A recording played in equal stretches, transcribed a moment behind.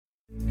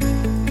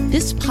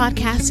This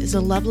podcast is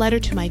a love letter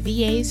to my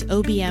VAs,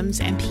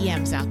 OBMs, and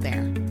PMs out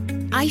there.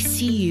 I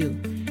see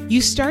you. You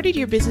started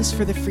your business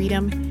for the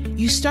freedom.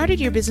 You started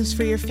your business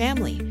for your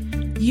family.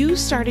 You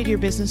started your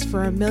business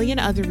for a million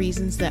other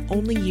reasons that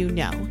only you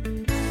know.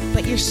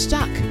 But you're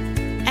stuck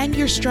and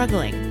you're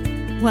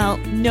struggling. Well,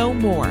 no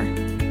more.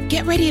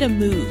 Get ready to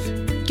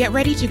move. Get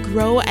ready to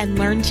grow and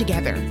learn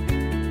together.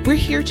 We're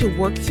here to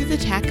work through the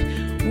tech,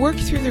 work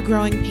through the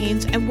growing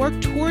pains, and work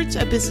towards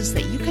a business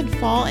that you can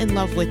fall in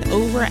love with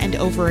over and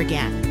over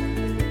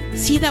again.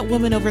 See that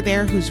woman over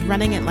there who's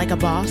running it like a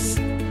boss?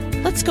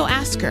 Let's go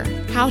ask her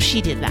how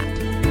she did that.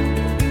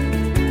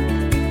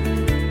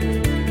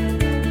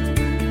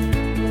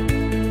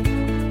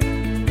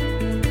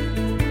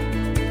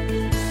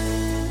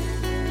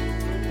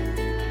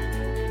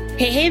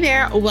 Hey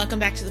there. Welcome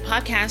back to the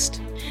podcast.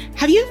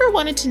 Have you ever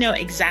wanted to know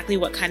exactly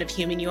what kind of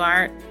human you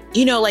are?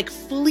 Like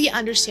fully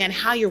understand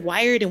how you're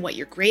wired and what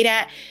you're great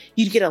at.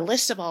 You'd get a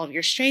list of all of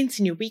your strengths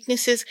and your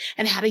weaknesses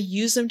and how to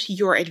use them to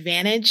your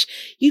advantage.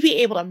 You'd be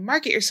able to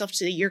market yourself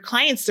to your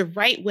clients the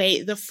right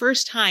way the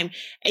first time.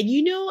 And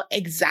you know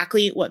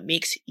exactly what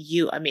makes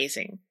you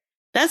amazing.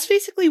 That's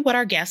basically what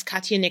our guest,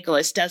 Katya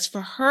Nicholas, does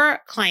for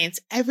her clients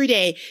every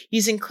day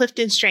using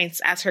Clifton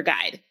Strengths as her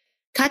guide.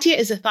 Katya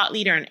is a thought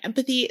leader in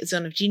empathy,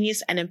 zone of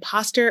genius, and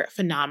imposter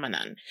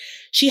phenomenon.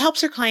 She helps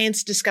her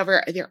clients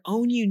discover their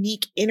own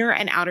unique inner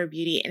and outer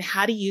beauty and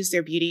how to use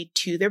their beauty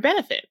to their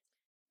benefit.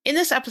 In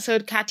this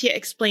episode, Katya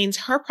explains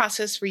her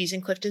process for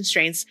using Clifton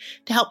Strengths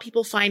to help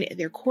people find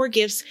their core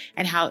gifts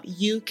and how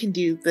you can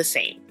do the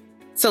same.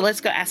 So let's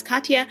go ask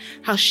Katya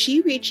how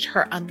she reached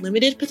her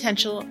unlimited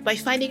potential by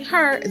finding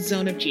her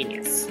zone of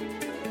genius.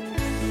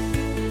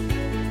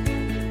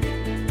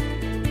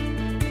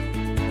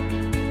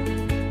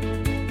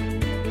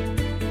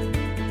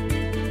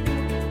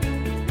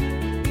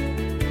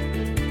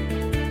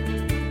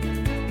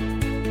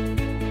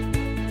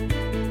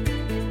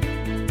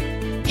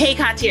 Hey,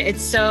 Katya,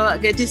 it's so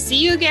good to see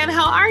you again.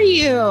 How are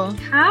you?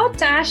 How,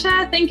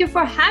 Tasha? Thank you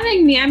for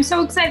having me. I'm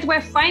so excited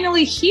we're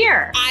finally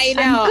here. I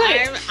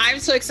know. I'm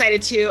so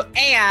excited too.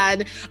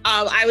 And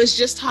I was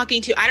just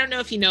talking to, I don't know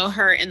if you know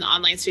her in the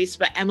online space,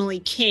 but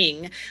Emily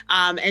King.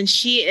 And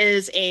she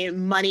is a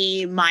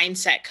money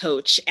mindset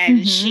coach.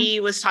 And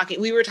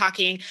we were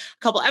talking a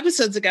couple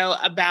episodes ago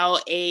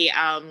about a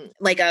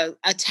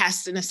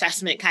test and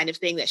assessment kind of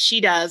thing that she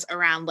does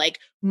around like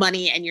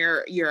money and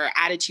your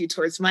attitude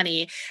towards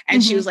money.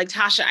 And she was like,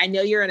 Tasha, I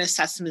know you're an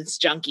assessments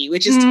junkie,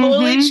 which is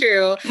totally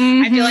true.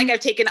 I feel like I've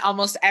taken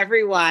almost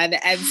every one.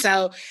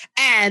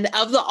 And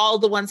of all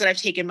the ones that I've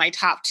taken, my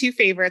top two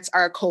favorites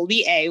are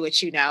Kolbe A,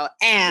 which you know,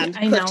 and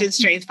Clifton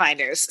Strength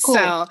Finders. Cool.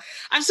 So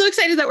I'm so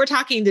excited that we're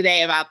talking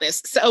today about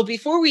this. So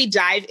before we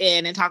dive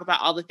in and talk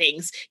about all the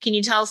things, can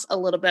you tell us a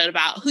little bit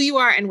about who you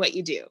are and what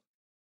you do?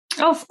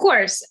 Of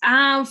course.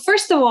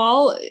 First of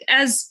all,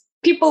 as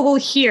people will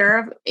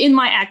hear in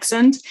my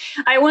accent,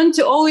 I want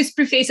to always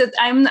preface it.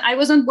 I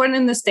wasn't born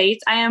in the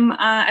States. I am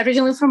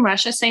originally from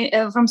Russia,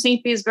 from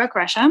St. Petersburg,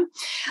 Russia.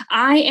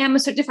 I am a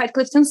certified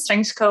Clifton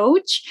Strengths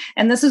coach.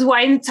 And this is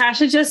why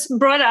Natasha just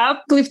brought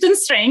up Clifton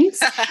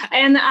Strengths.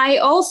 And I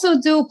also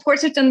do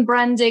portrait and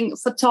branding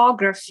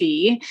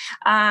photography.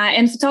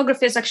 And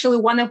photography is actually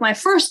one of my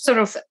first sort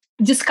of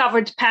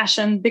discovered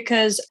passion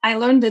because I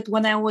learned it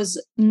when I was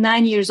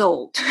 9 years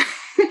old.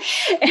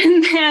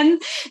 And then,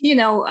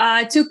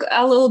 took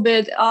a little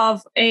bit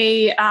of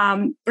a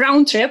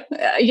round trip,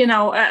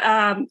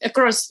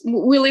 across.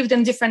 We lived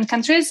in different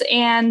countries,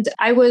 and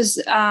I was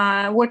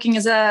working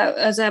as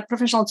a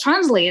professional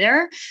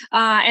translator,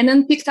 and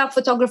then picked up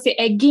photography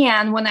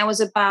again when I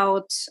was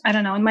about,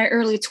 in my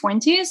early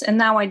 20s. And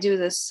now I do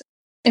this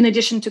in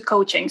addition to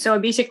coaching. So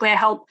basically, I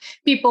help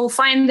people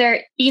find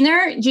their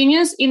inner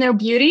genius, inner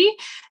beauty,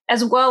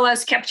 as well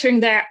as capturing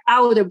their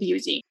outer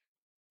beauty.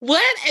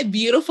 What a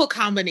beautiful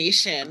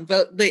combination,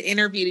 both the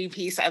inner beauty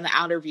piece and the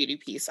outer beauty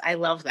piece. I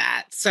love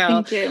that. So,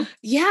 thank you.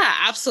 Yeah,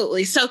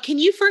 absolutely. So can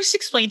you first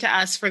explain to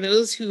us, for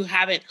those who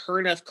haven't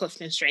heard of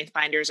Clifton Strength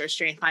Finders or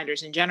Strength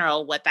Finders in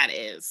general, what that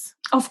is?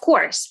 Of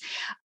course.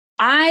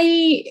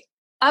 I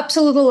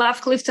absolutely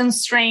love Clifton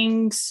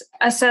Strengths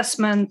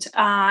assessment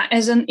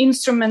as an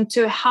instrument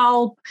to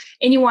help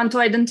anyone to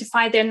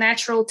identify their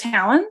natural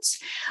talents.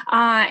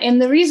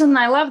 And the reason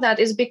I love that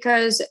is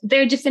because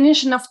their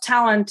definition of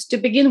talent to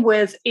begin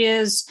with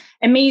is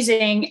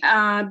amazing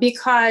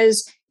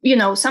because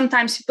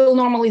sometimes people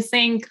normally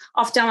think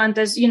of talent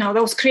as,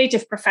 those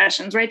creative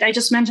professions, right? I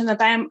just mentioned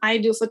that I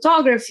do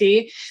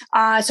photography.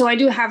 So I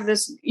do have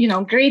this,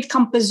 great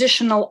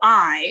compositional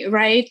eye,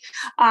 right?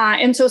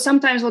 And so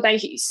sometimes what I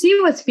see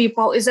with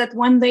people is that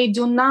when they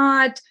do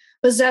not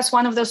possess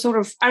one of those sort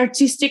of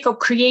artistic or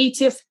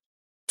creative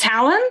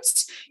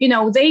talents,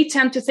 they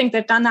tend to think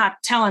that they're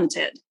not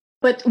talented.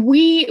 But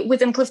we,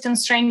 within Clifton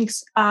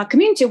Strengths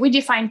community, we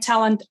define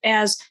talent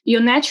as your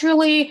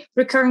naturally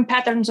recurring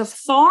patterns of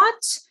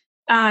thoughts,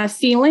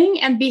 feeling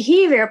and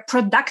behavior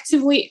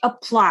productively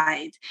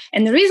applied.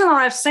 And the reason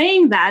why I'm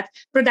saying that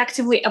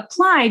productively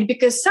applied,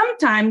 because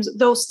sometimes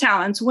those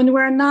talents, when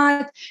we're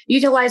not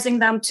utilizing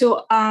them to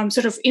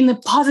sort of in a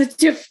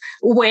positive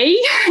way,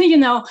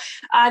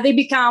 they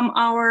become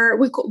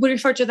we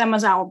refer to them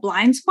as our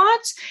blind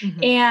spots,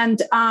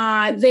 and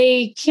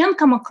they can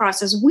come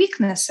across as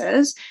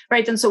weaknesses,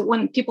 right? And so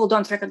when people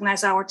don't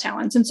recognize our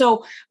talents, and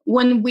so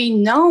when we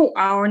know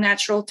our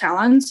natural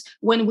talents,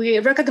 when we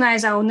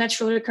recognize our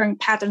naturally recurring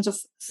patterns of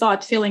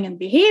thought, feeling, and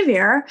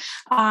behavior,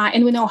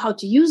 and we know how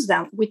to use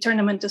them, we turn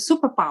them into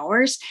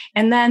superpowers.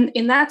 And then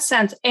in that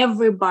sense,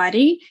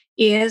 everybody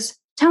is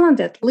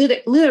talented.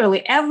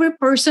 Literally, every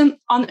person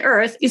on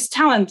earth is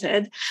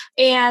talented.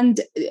 And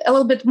a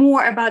little bit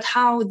more about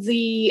how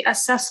the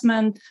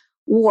assessment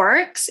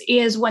works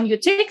is when you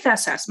take the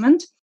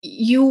assessment,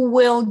 you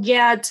will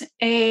get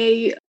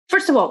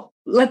first of all,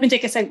 let me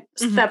take a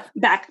step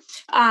back.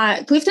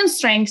 Clifton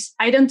Strengths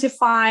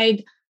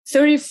identified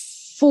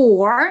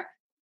 34,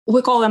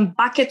 we call them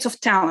buckets of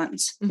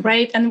talents,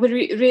 right? And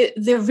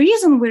the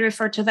reason we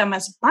refer to them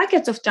as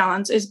buckets of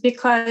talents is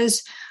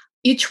because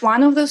each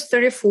one of those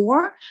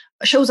 34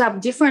 shows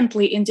up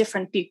differently in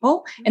different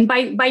people. And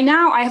by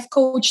now, I have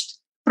coached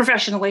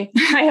professionally.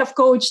 I have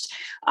coached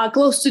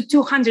close to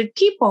 200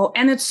 people.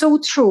 And it's so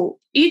true.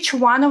 Each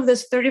one of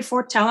these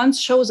 34 talents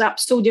shows up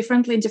so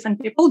differently in different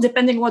people,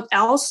 depending what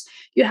else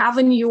you have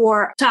in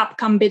your top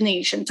 10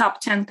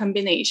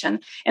 combination.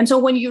 And so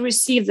when you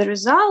receive the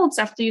results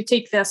after you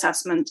take the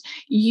assessment,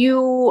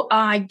 you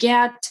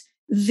get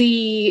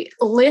the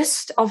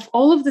list of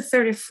all of the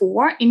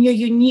 34 in your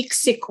unique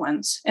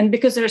sequence. And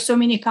because there are so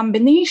many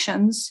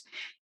combinations,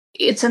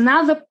 it's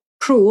another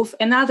proof,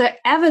 another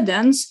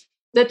evidence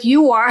that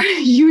you are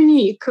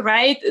unique,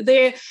 right?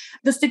 The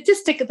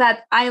statistic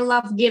that I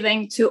love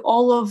giving to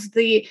all of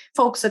the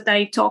folks that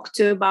I talk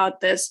to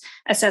about this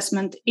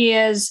assessment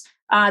is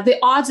the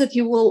odds that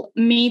you will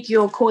meet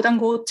your quote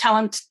unquote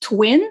talent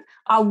twin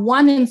are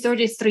 1 in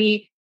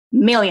 33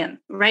 million,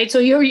 right? So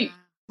you're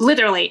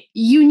literally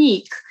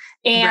unique.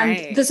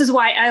 And this is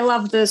why I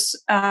love this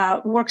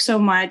work so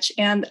much.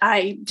 And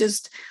I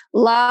just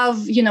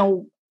love,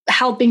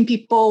 helping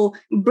people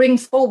bring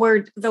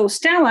forward those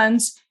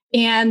talents.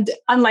 And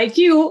unlike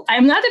you,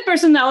 I'm not a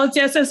personality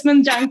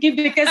assessment junkie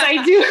because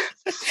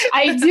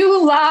I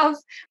do love,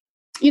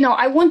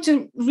 I want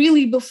to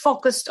really be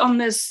focused on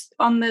this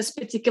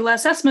particular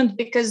assessment,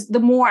 because the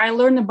more I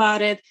learn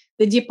about it,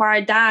 the deeper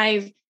I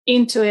dive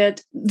into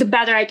it, the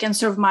better I can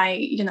serve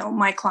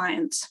my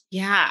clients.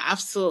 Yeah,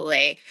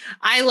 absolutely.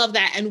 I love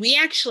that. And we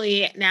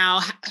actually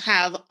now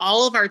have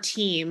all of our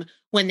team,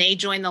 when they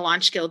join the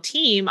LaunchSkill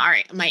team,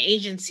 my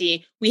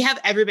agency, we have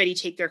everybody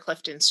take their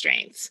Clifton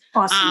Strengths.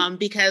 Awesome.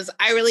 Because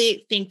I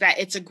really think that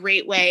it's a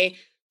great way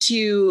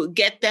to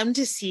get them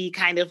to see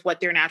kind of what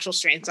their natural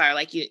strengths are,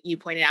 like you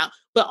pointed out,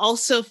 but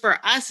also for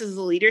us as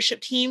a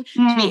leadership team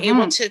to be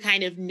able to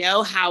kind of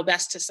know how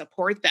best to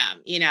support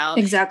them,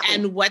 exactly,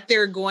 and what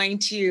they're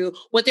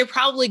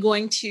probably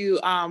going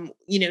to,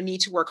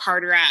 need to work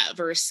harder at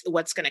versus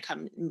what's going to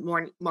come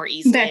more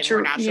easily and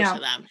more natural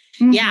to them.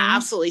 Yeah,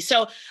 absolutely.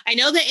 So I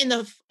know that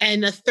in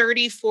the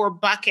 34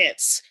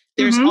 buckets,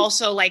 there's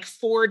also like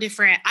 4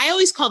 different, I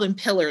always call them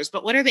pillars,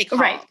 but what are they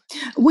called? Right.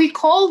 We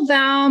call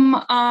them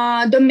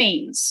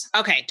domains.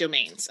 Okay,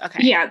 domains. Okay.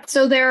 Yeah.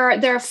 So there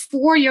are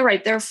 4, you're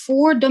right. There are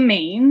 4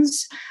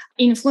 domains: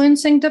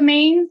 influencing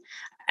domain,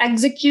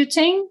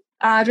 executing,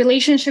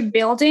 relationship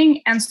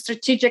building, and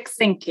strategic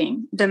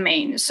thinking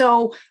domain.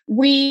 So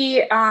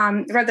we,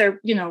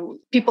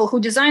 people who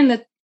designed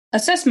the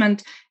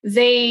assessment,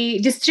 they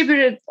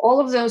distributed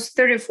all of those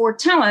 34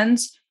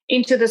 talents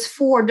into these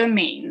 4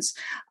 domains.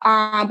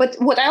 But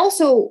what I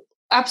also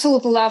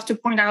absolutely love to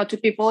point out to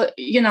people,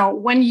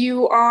 when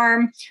you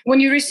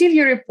receive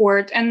your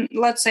report, and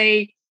let's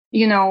say,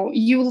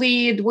 you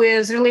lead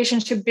with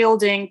relationship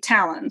building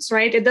talents,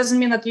 right? It doesn't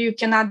mean that you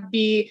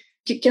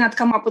cannot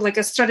come up with like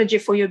a strategy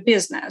for your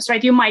business,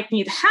 right? You might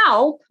need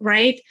help,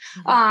 right?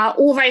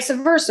 Or vice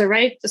versa,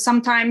 right?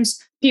 Sometimes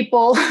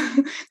people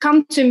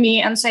come to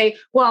me and say,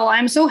 well,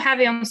 I'm so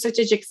heavy on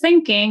strategic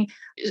thinking,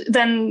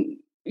 then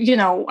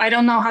I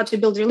don't know how to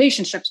build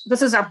relationships.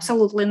 This is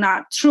absolutely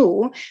not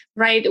true,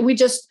 right? We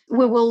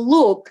will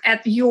look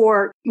at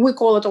we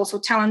call it also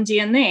talent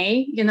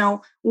DNA,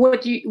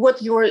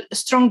 what your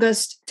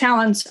strongest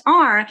talents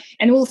are,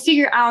 and we'll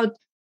figure out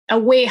a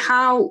way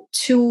how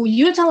to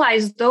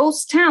utilize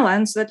those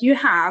talents that you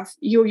have,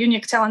 your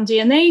unique talent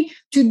DNA,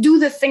 to do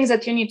the things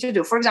that you need to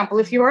do. For example,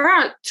 if you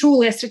are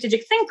truly a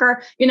strategic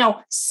thinker,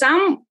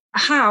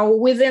 somehow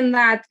within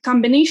that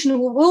combination,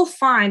 we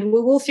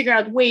will figure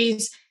out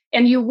ways,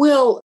 and you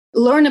will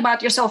learn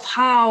about yourself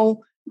how,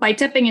 by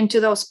tapping into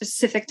those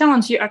specific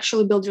talents, you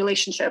actually build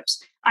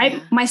relationships. I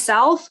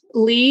myself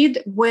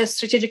lead with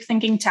strategic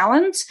thinking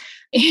talents,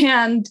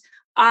 and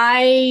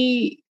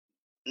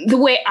the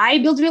way I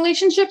build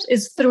relationships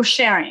is through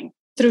sharing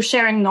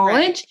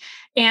knowledge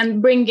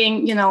and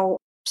bringing,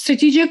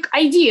 strategic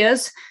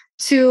ideas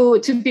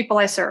to people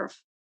I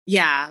serve.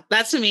 Yeah,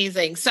 that's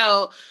amazing.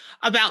 So,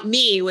 about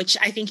me, which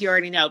I think you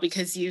already know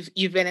because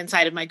you've been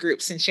inside of my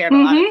groups and shared a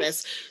lot of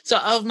this. So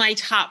of my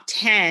top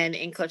 10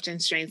 in Clifton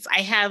strengths,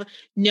 I have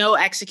no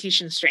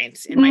execution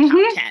strengths in my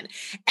top 10.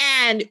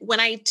 And when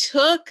I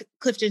took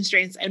Clifton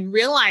strengths and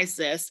realized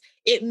this,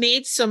 it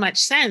made so much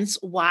sense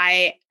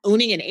why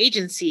owning an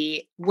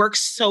agency works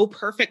so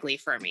perfectly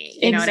for me.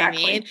 You know what I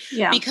mean?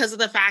 Yeah. Because of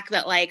the fact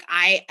that like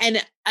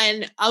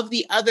and of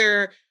the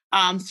other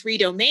 3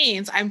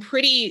 domains, I'm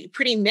pretty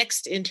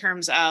mixed in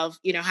terms of,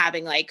 you know,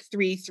 having like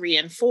 3, 3,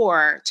 and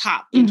 4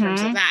 top in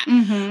terms of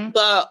that.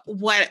 But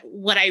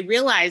what I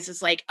realized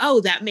is like, oh,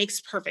 that makes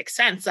perfect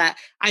sense that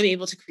I'm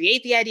able to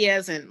create the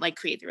ideas and like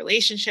create the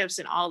relationships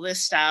and all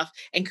this stuff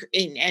and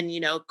you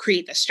know,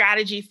 create the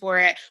strategy for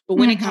it. But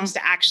when it comes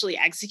to actually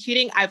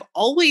executing, I've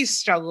always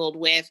struggled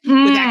with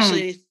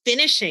actually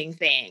finishing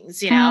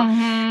things, you know?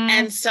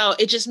 And so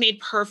it just made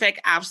perfect,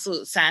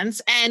 absolute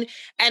sense. And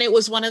it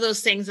was one of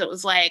those things that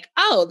was like,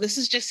 oh, this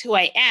is just who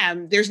I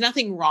am. There's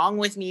nothing wrong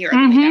with me or the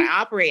way that I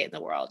operate in the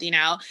world, you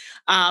know?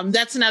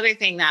 That's another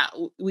thing that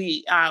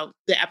we,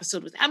 the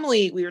episode with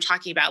Emily, we were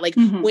talking about, like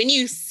when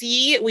you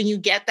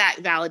get that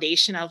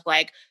validation of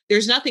like,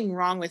 there's nothing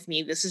wrong with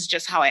me. This is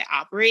just how I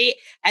operate.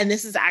 And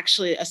this is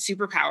actually a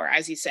superpower,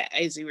 as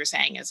you were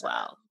saying as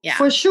well. Yeah,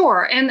 for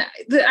sure. And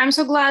I'm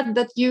so glad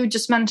that you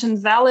just mentioned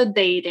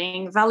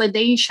validation.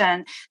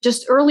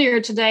 Just earlier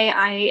today,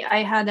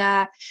 I had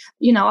a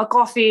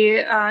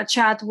coffee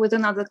chat with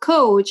another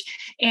coach,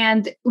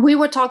 and we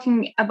were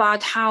talking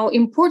about how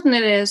important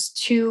it is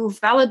to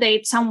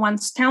validate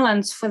someone's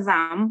talents for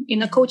them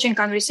in a coaching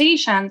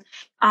conversation,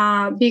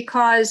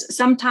 because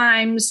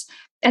sometimes,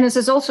 and this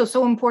is also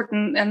so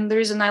important, and the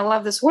reason I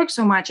love this work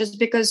so much is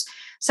because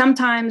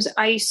sometimes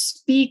I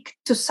speak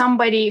to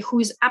somebody who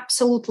is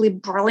absolutely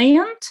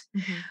brilliant,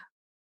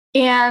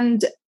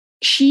 and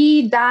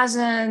she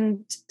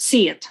doesn't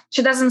see it.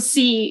 She doesn't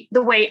see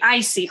the way I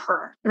see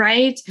her,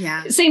 right?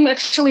 Yeah. Same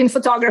actually in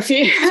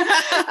photography.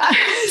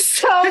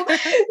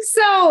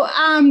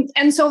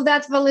 And so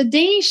that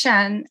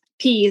validation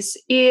piece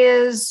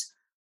is,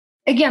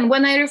 again,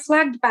 when I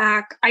reflect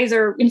back,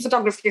 either in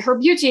photography, her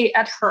beauty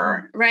at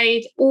her,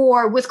 right?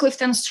 Or with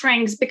Clifton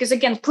Strengths, because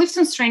again,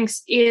 Clifton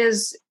Strengths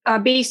is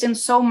based in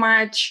so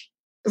much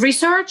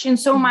research, in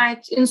so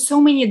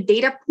many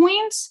data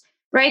points,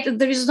 right?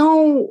 There's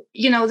no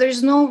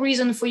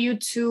reason for you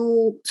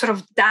to sort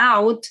of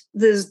doubt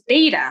this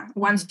data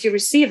once you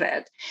receive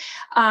it.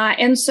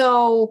 And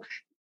so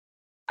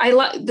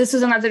this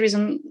is another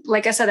reason,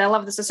 like I said, I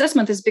love this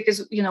assessment is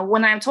because, you know,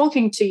 when I'm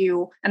talking to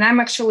you and I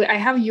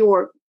have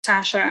your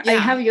Tasha, I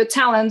have your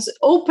talents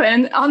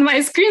open on my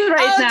screen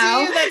right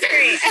now. That's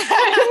great.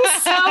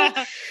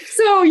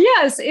 so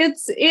yes,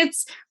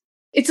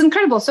 it's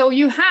incredible. So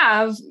you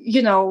have,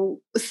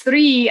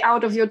 3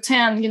 out of your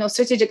 10,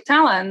 strategic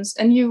talents,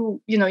 and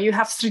you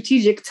have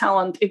strategic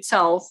talent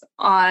itself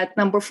at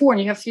number 4,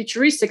 and you have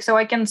futuristic. So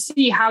I can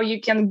see how you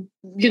can,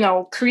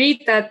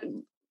 create that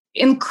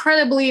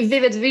incredibly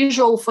vivid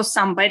visual for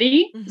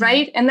somebody,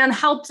 right? And then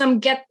help them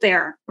get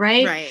there,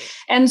 right?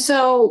 And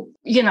so,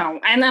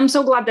 and I'm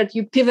so glad that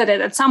you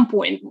pivoted at some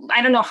point.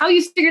 I don't know how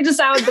you figured this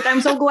out, but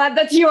I'm so glad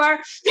that you are,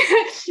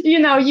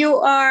 you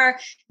are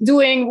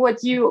doing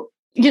what your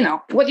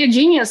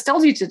genius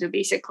tells you to do,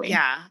 basically.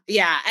 Yeah.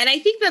 Yeah. And I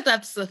think that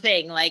that's the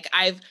thing. Like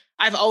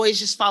I've always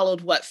just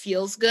followed what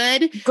feels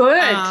good.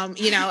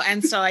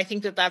 And so I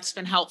think that that's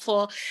been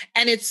helpful.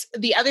 And it's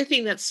the other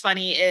thing that's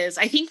funny is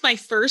I think my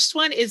first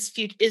one is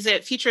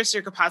it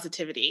futuristic or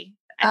positivity?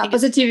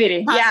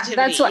 Positivity. Yeah.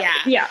 That's what,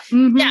 Yeah.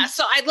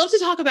 So I'd love to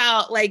talk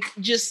about like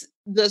just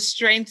the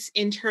strengths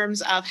in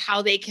terms of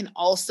how they can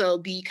also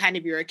be kind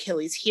of your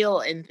Achilles heel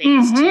in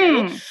things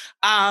too.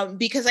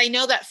 Because I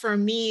know that for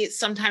me,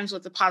 sometimes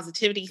with the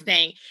positivity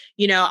thing,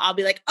 I'll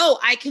be like, oh,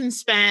 I can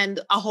spend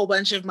a whole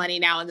bunch of money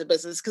now in the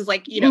business. Cause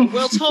like,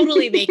 we'll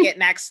totally make it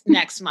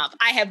next month.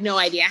 I have no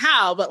idea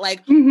how, but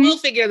like, we'll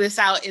figure this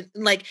out.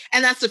 And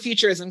that's the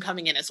futurism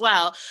coming in as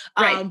well.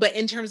 But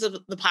in terms of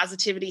the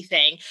positivity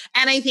thing,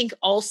 and I think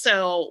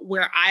also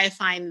where I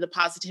find the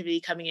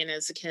positivity coming in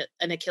as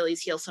an Achilles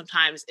heel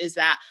sometimes is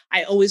that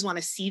I always want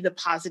to see the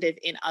positive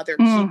in other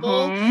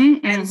people.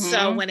 And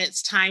so when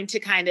it's time to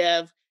kind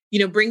of,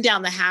 bring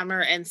down the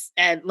hammer and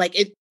like,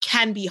 it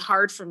can be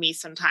hard for me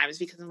sometimes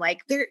because I'm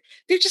like, they're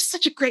just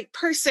such a great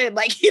person,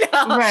 like,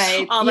 all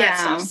that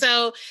stuff.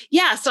 So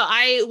so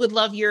I would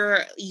love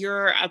your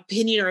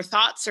opinion or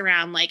thoughts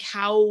around like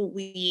how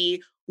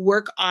we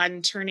work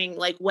on turning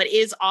like what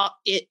is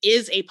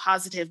a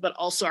positive, but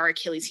also our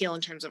Achilles heel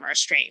in terms of our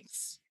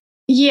strengths.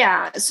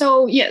 Yeah.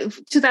 So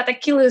to that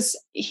Achilles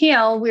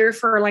heel, we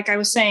refer, like I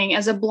was saying,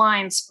 as a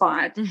blind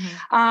spot.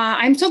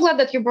 I'm so glad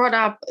that you brought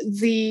up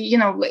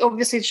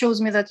obviously it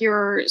shows me that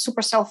you're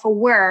super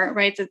self-aware,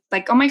 right? That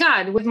like, oh my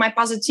God, with my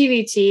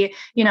positivity,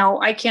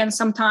 I can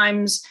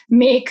sometimes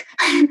make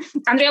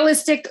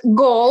unrealistic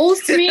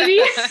goals, maybe,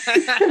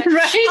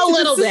 right? A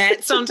little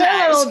bit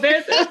sometimes.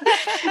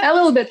 A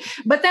little bit.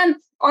 But then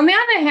on the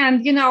other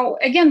hand,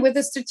 again, with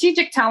the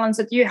strategic talents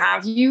that you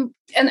have,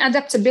 and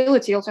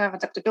adaptability, you also have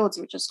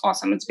adaptability, which is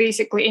awesome. It's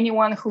basically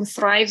anyone who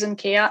thrives in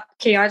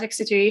chaotic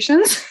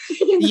situations.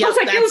 Yep,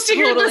 that's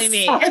totally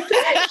me.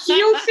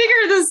 You'll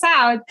figure this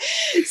out.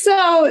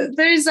 So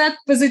there's that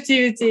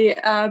positivity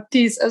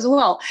piece as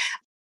well.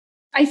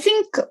 I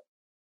think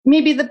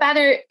maybe the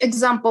better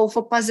example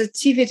for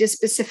positivity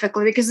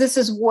specifically, because this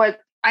is what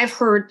I've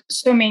heard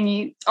so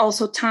many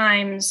also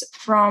times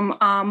from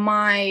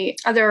my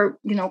other,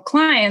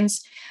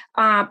 clients.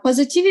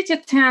 Positivity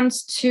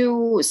tends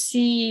to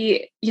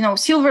see,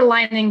 silver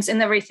linings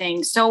in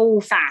everything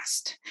so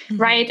fast,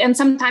 right? And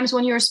sometimes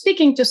when you're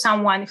speaking to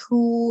someone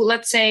who,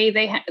 let's say,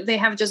 they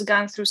have just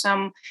gone through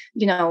some,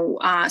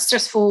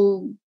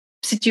 stressful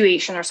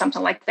situation or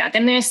something like that,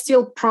 and they're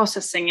still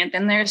processing it,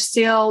 and they're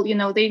still,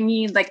 they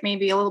need like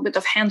maybe a little bit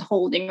of hand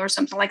holding or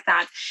something like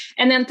that.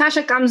 And then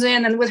Tasha comes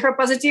in and with her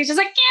positivity, she's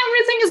like,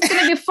 everything is going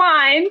to be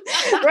fine,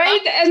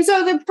 right? And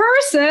so the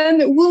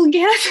person will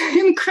get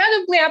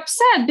incredibly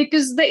upset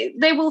because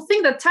they will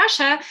think that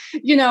Tasha,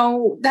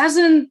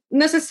 doesn't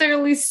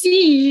necessarily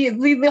see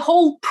the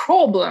whole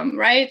problem,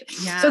 right?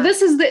 Yeah. So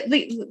this is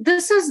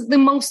the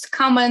most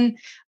common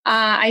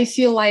I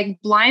feel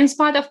like blind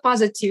spot of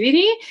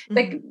positivity,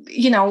 like,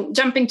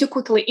 jumping too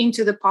quickly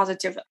into the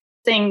positive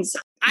things.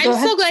 I'm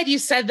so glad you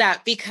said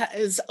that,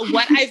 because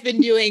what I've been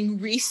doing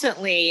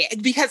recently,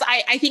 because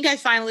I think I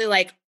finally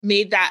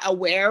made that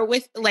aware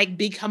with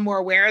become more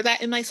aware of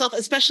that in myself,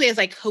 especially as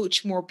I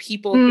coach more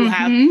people who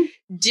have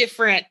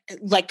different,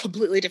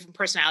 completely different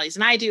personalities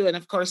than I do. And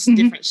of course,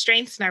 different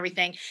strengths and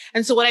everything.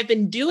 And so what I've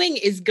been doing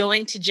is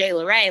going to Jay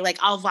Lorraine,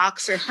 I'll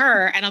Voxer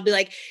her and I'll be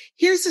like,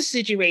 here's the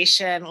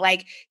situation.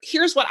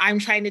 Here's what I'm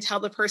trying to tell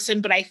the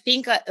person. But I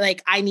think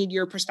I need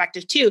your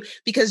perspective too,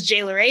 because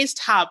Jay Lorraine's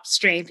top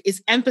strength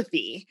is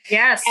empathy.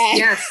 Yes.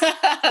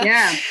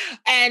 Yeah.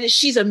 And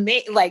she's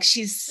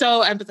she's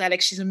so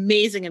empathetic. She's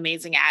amazing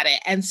at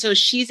it. And so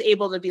she's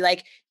able to be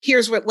like,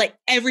 here's what,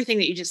 everything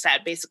that you just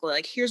said,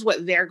 basically, here's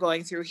what they're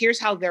going through. Here's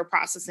how they're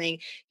processing.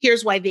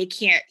 Here's why they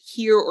can't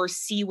hear or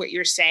see what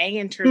you're saying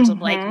in terms of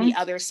the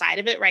other side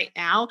of it right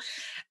now.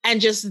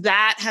 And just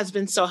that has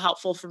been so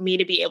helpful for me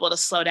to be able to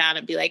slow down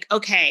and be like,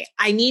 okay,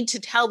 I need to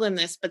tell them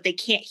this, but they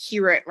can't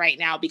hear it right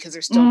now because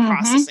they're still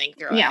processing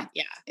through it.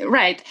 Yeah.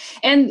 Right.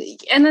 And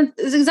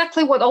it's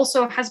exactly what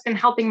also has been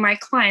helping my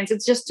clients.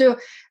 It's just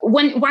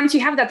once you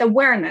have that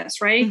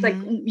awareness, right?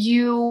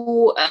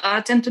 You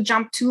tend to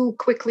jump too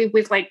quickly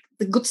with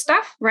the good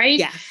stuff, right?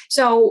 Yeah.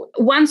 So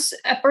once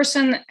a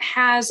person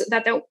has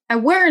that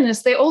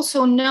awareness, they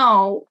also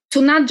know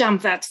to not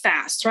jump that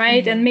fast,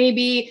 right? And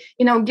maybe,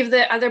 give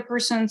the other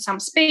person some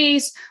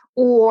space,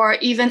 or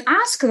even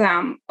ask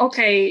them,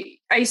 okay,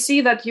 I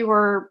see that you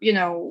are,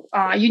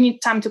 you need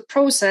time to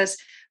process.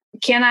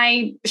 Can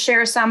I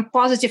share some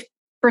positive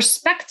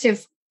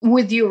perspective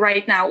with you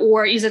right now,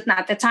 or is it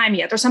not the time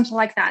yet, or something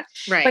like that?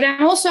 Right. But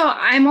I'm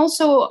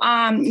also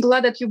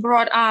glad that you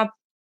brought up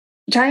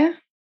Jaya.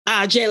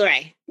 Jay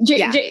Lorraine.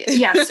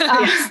 Yes.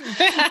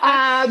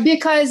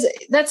 Because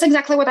that's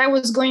exactly what I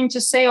was going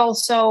to say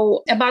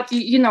also about,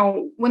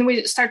 when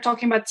we start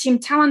talking about team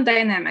talent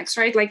dynamics,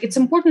 right? It's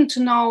important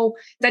to know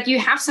that you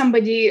have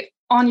somebody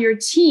on your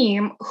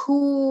team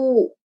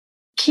who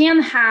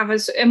can have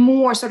a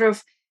more sort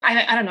of,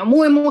 I don't know,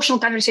 more emotional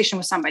conversation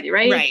with somebody,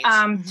 right?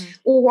 Right.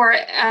 Or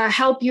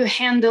help you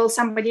handle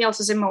somebody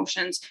else's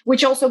emotions,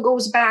 which also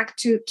goes back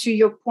to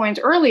your point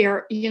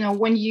earlier.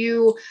 When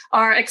you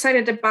are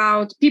excited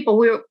about people,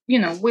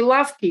 we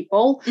love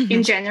people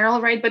in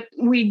general, right? But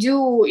we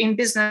do in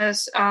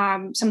business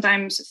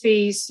sometimes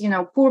face,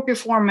 poor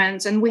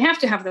performance, and we have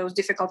to have those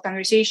difficult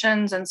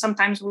conversations. And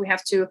sometimes we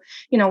have to,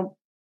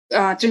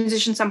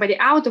 transition somebody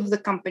out of the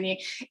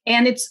company.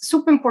 And it's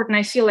super important,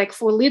 I feel like,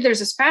 for leaders,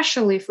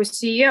 especially for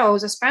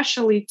CEOs,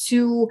 especially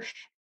to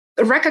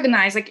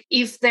recognize,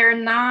 if they're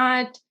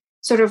not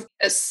sort of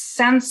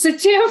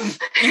sensitive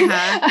to,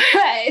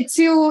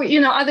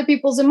 other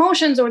people's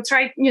emotions, or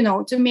try,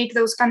 to make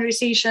those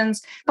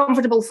conversations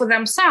comfortable for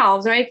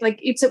themselves, right?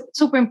 It's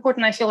super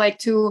important, I feel like,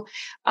 to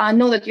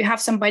know that you have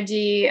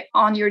somebody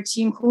on your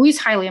team who is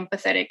highly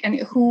empathetic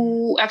and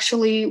who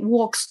actually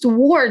walks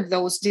toward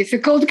those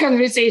difficult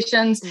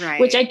conversations,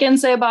 right. Which I can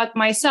say about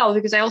myself,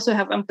 because I also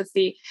have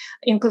empathy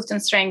in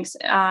Clifton Strengths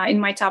in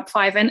my top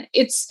 5. And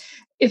it's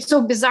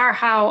so bizarre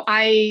how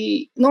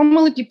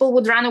normally people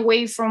would run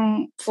away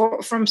from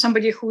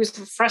somebody who is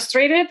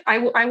frustrated.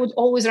 I would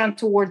always run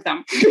toward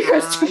them,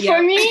 because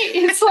for me,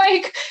 it's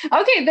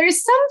okay,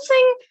 there's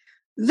something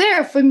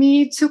there for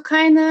me to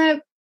kind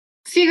of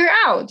figure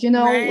out,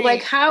 right.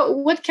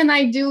 what can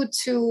I do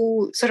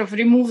to sort of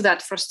remove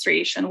that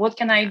frustration? What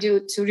can I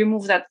do to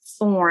remove that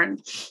thorn?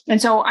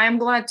 And so I'm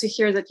glad to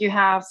hear that you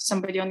have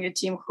somebody on your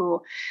team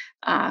who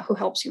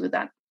helps you with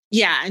that.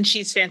 Yeah. And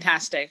she's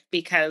fantastic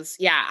because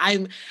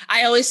I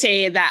always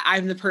say that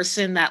I'm the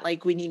person that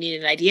like, when you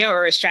need an idea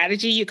or a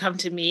strategy, you come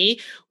to me.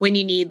 When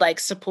you need like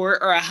support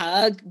or a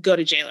hug, go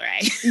to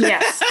JLorraine.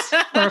 Yes.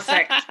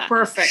 Perfect.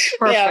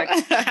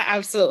 Yeah,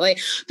 absolutely.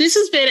 This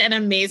has been an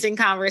amazing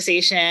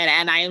conversation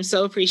and I am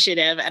so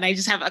appreciative. And I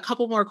just have a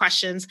couple more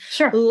questions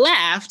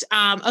left.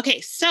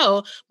 Okay.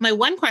 So my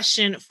one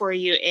question for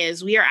you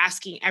is, we are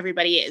asking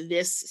everybody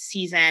this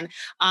season,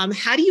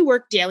 how do you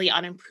work daily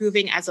on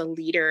improving as a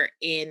leader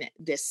in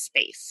this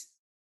space?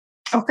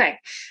 Okay.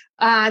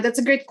 That's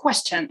a great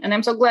question. And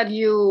I'm so glad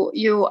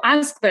you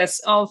asked this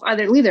of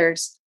other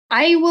leaders.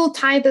 I will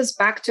tie this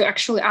back to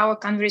actually our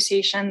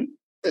conversation,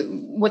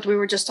 what we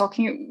were just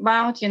talking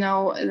about,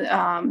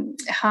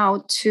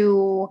 how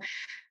to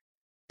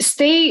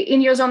stay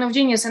in your zone of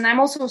genius. And I'm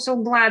also so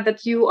glad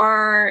that you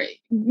are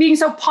being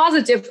so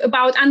positive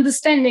about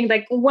understanding,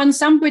 like when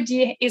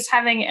somebody is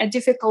having a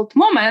difficult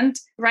moment,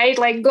 right?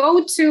 Like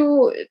go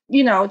to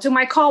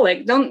my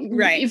colleague.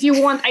 If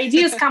you want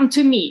ideas, come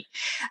to me.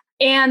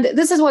 And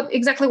this is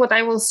exactly what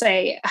I will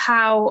say,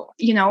 how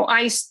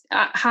I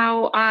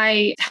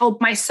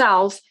help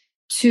myself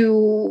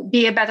to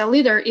be a better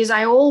leader is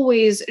I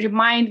always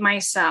remind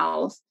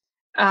myself,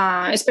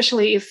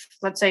 especially if,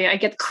 let's say, I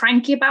get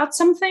cranky about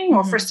something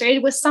or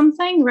frustrated with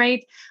something,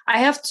 right? I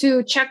have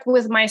to check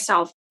with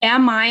myself.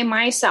 Am I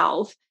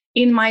myself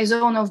in my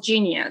zone of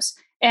genius?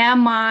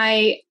 Am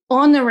I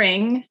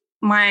honoring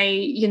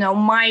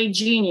my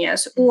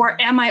genius, or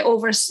am I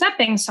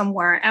overstepping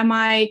somewhere? Am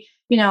I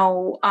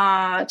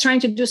trying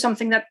to do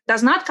something that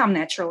does not come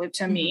naturally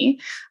to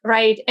me,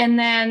 right? And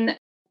then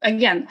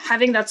again,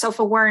 having that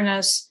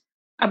self-awareness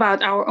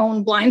about our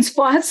own blind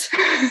spots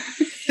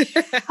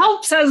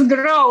helps us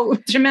grow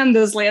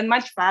tremendously and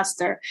much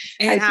faster.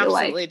 It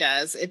absolutely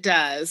does. It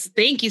does.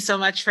 Thank you so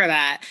much for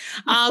that.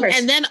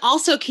 And then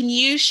also, can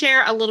you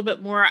share a little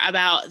bit more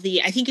about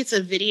I think it's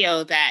a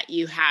video that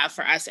you have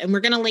for us, and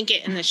we're going to link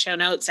it in the show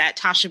notes at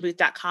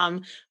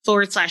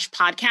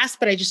tashabooth.com/podcast.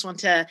 But I just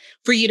want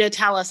for you to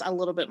tell us a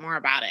little bit more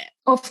about it.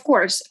 Of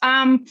course.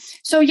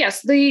 So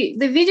yes, the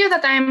video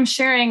that I'm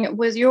sharing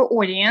with your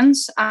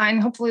audience,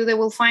 and hopefully they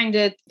will find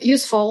it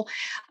useful.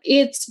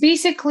 It's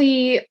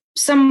basically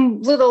some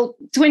little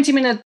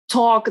 20-minute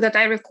talk that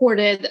I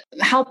recorded,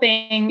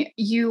 helping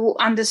you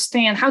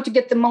understand how to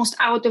get the most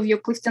out of your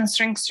Clifton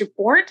Strengths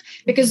report,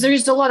 because there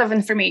is a lot of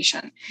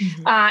information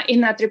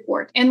in that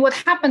report. And what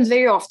happens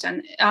very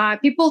often,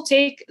 people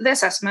take the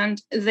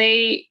assessment,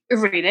 they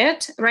read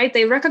it, right?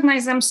 They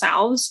recognize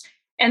themselves,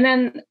 and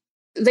then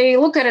they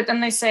look at it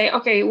and they say,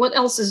 okay, what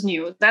else is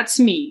new? That's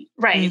me,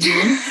 right?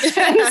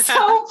 And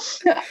so,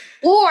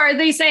 or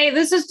they say,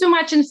 this is too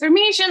much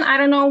information. I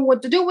don't know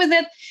what to do with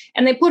it.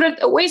 And they put it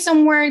away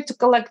somewhere to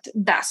collect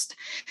dust,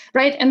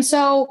 right? And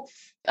so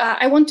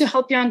I want to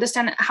help you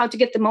understand how to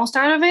get the most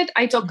out of it.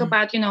 I talk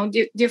about,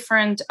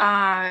 different,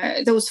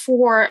 those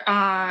 4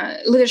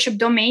 leadership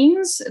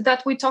domains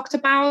that we talked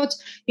about.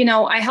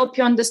 I help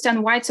you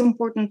understand why it's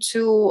important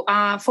to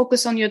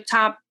focus on your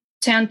top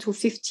 10 to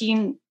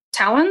 15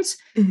 talents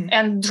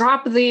and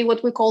drop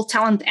what we call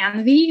talent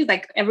envy,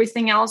 like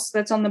everything else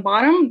that's on the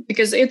bottom,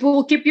 because it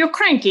will keep you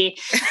cranky.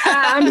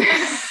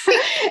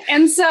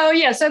 And so,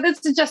 so that's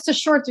just a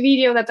short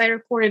video that I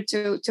recorded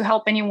to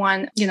help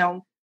anyone,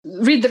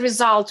 read the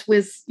result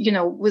with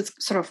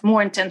sort of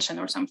more intention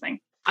or something.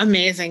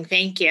 Amazing.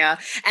 Thank you.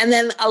 And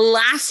then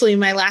lastly,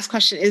 my last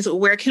question is,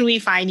 where can we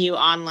find you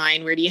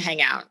online? Where do you hang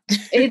out?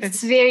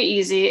 It's very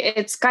easy.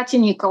 It's Katya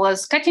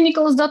Nicholas,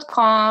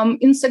 KatyaNicholas.com,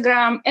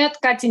 Instagram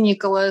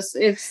 @KatyaNicholas.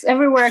 It's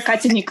everywhere,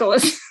 Katya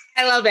Nicholas.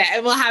 I love it.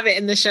 And we'll have it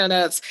in the show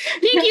notes.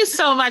 Thank you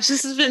so much.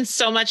 This has been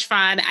so much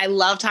fun. I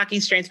love talking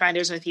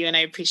StrengthsFinders with you, and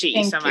I appreciate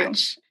you so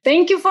much.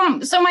 Thank you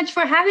so much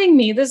for having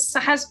me. This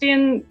has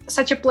been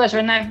such a pleasure,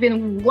 and I've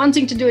been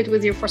wanting to do it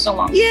with you for so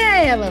long.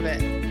 Yay, I love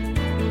it.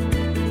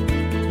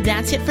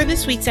 That's it for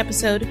this week's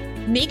episode.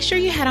 Make sure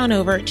you head on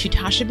over to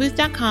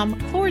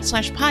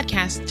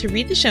tashabooth.com/podcast to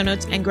read the show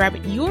notes and grab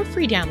your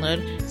free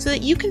download so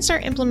that you can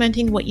start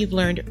implementing what you've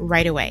learned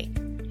right away.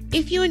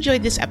 If you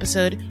enjoyed this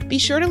episode, be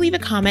sure to leave a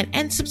comment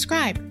and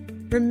subscribe.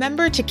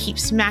 Remember to keep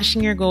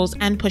smashing your goals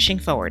and pushing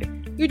forward.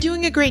 You're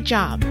doing a great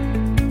job.